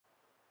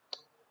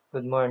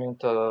Good morning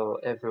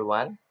to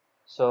everyone.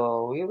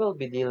 So, we will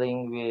be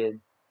dealing with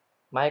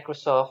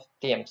Microsoft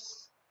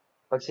Teams.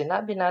 Pag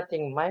sinabi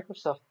nating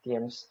Microsoft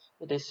Teams,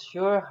 it is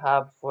your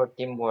hub for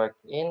teamwork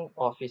in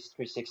Office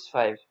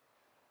 365.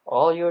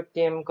 All your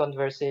team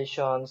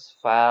conversations,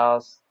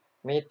 files,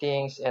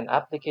 meetings, and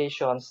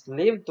applications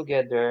live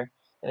together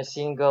in a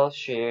single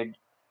shared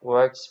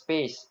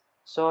workspace.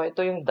 So,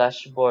 ito yung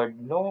dashboard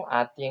ng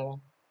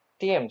ating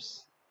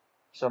Teams.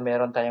 So,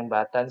 meron tayong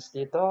buttons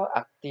dito,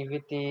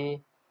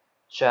 activity,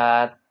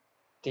 chat,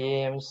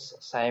 teams,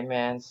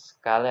 assignments,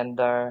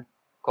 calendar,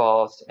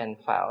 calls, and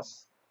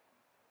files.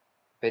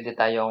 Pwede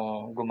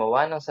tayong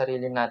gumawa ng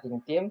sarili nating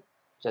team.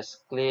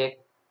 Just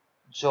click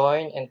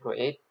Join and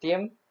Create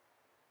Team.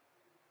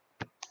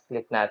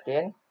 Click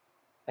natin.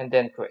 And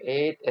then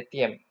create a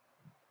team.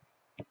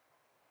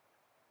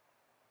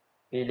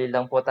 Pili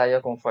lang po tayo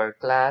kung for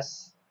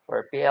class,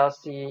 for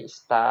PLC,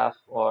 staff,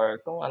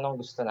 or kung anong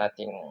gusto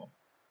nating.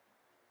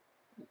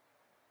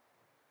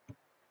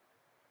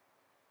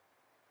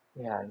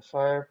 Yan,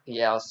 for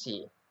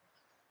PLC.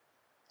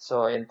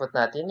 So, input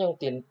natin yung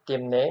team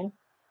name.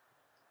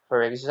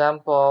 For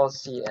example,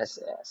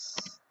 CSS.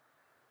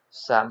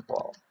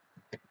 Sample.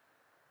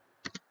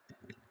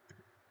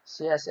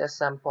 CSS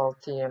sample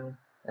team,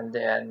 and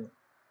then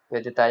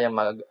pwede tayong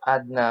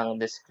mag-add ng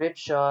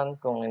description.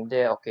 Kung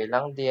hindi, okay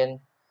lang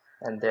din.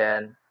 And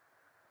then,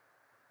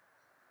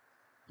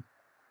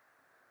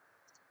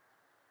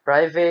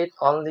 private,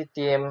 only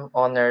team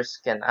owners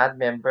can add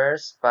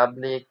members.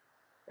 Public,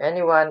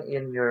 anyone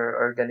in your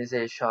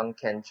organization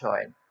can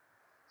join.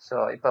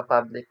 So,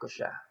 ipapublic ko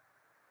siya.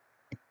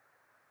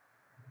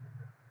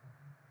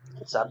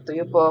 It's up to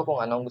you po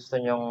kung anong gusto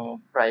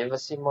nyong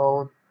privacy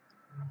mode.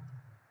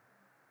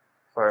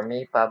 For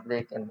me,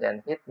 public, and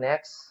then hit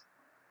next.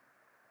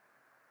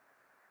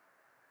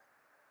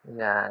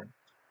 Yan.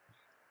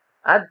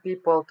 Add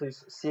people to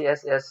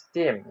CSS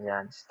team.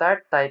 Yan.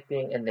 Start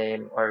typing a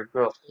name or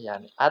group.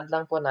 Yan. Add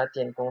lang po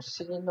natin kung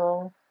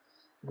sinong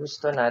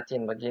gusto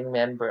natin maging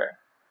member.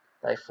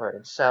 Like for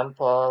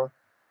example,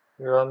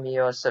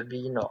 Romeo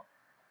Sabino.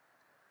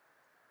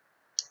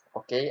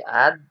 Okay,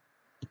 add.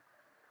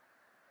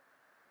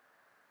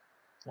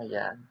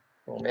 Ayan.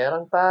 Kung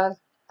meron pa,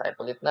 type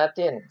ulit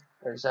natin.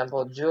 For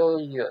example,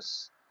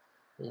 Julius.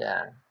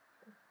 Yan.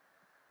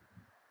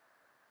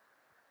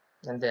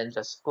 And then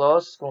just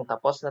close kung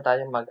tapos na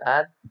tayong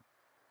mag-add.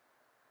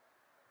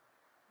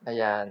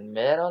 Ayan,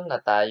 meron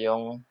na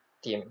tayong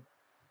team.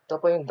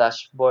 Ito po yung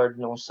dashboard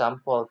ng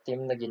sample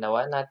team na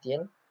ginawa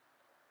natin.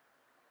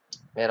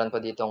 Meron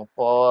po ditong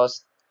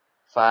post,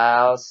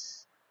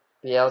 files,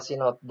 PLC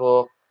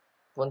notebook.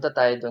 Punta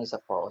tayo dun sa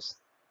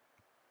post.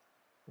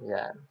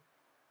 Yan.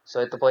 So,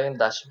 ito po yung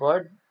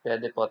dashboard.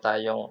 Pwede po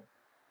tayong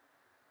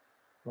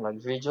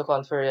mag-video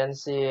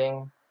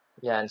conferencing.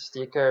 Yan,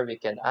 sticker. We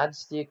can add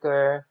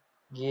sticker,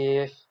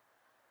 GIF,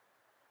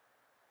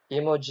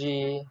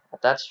 emoji,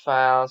 attach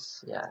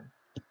files. Yan.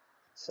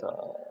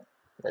 So,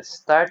 let's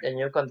start a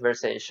new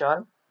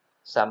conversation.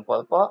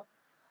 Sample po.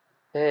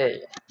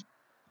 Hey,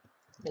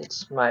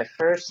 it's my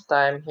first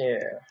time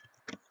here.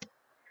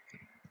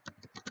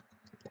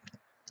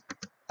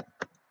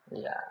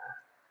 Yeah.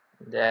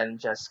 Then,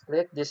 just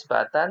click this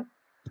button.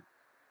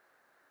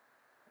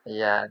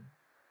 Ayan.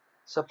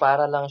 So,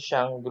 para lang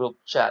siyang group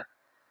chat.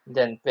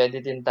 Then, pwede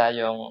din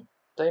tayong,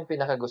 ito yung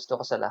pinakagusto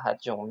ko sa lahat,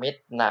 yung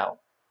Meet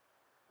Now.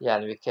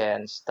 Yan, we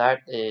can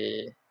start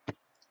a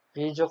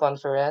video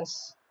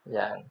conference.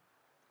 Yan.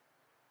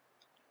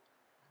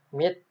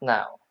 Meet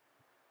Now.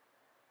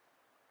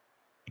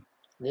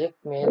 Click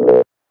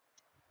Meet.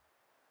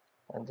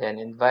 And then,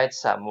 invite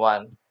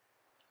someone.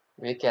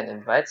 We can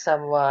invite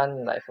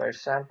someone, like for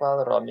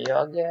example,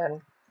 Romeo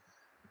again.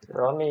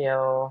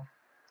 Romeo.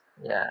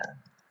 Yeah.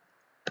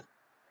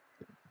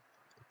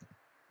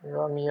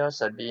 Romeo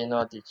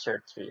Sabino,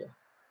 Teacher 3.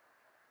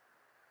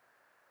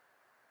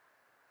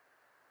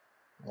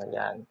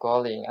 Ayan,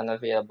 calling,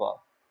 unavailable.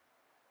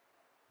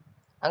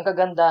 Ang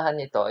kagandahan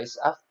nito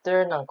is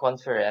after ng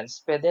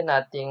conference, pwede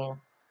nating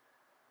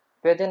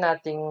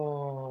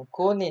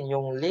kunin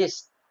yung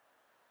list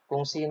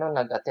kung sino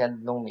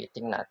nag-attend ng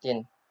meeting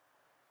natin.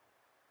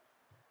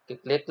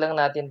 I-click lang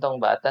natin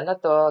tong button na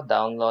to,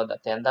 download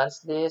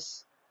attendance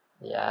list.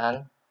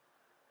 Ayan.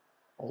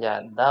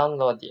 Ayan,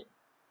 downloading.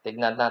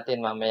 Tignan natin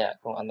mamaya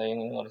kung ano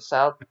yung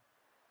result.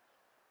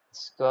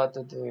 Let's go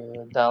to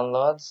the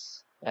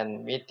downloads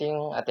and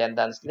meeting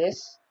attendance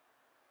list.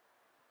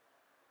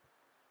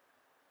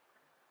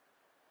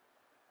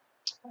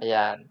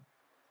 Ayan.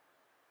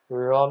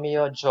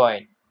 Romeo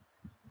joined.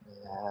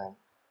 Ayan.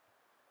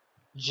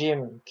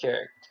 Jim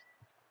Kirk.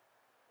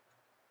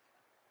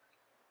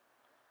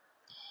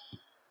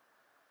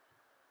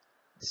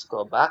 Let's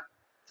go back.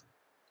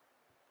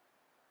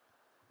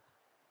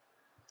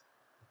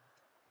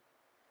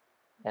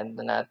 End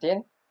na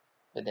natin.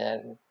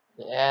 Pwede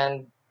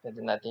i-end. Pwede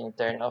natin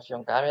turn off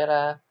yung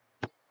camera.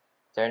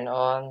 Turn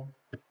on.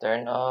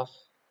 Turn off.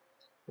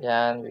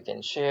 Yan. We can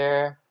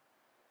share.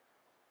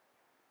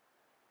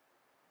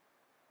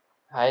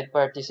 Hide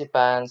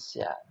participants.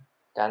 Yan.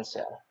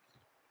 Cancel.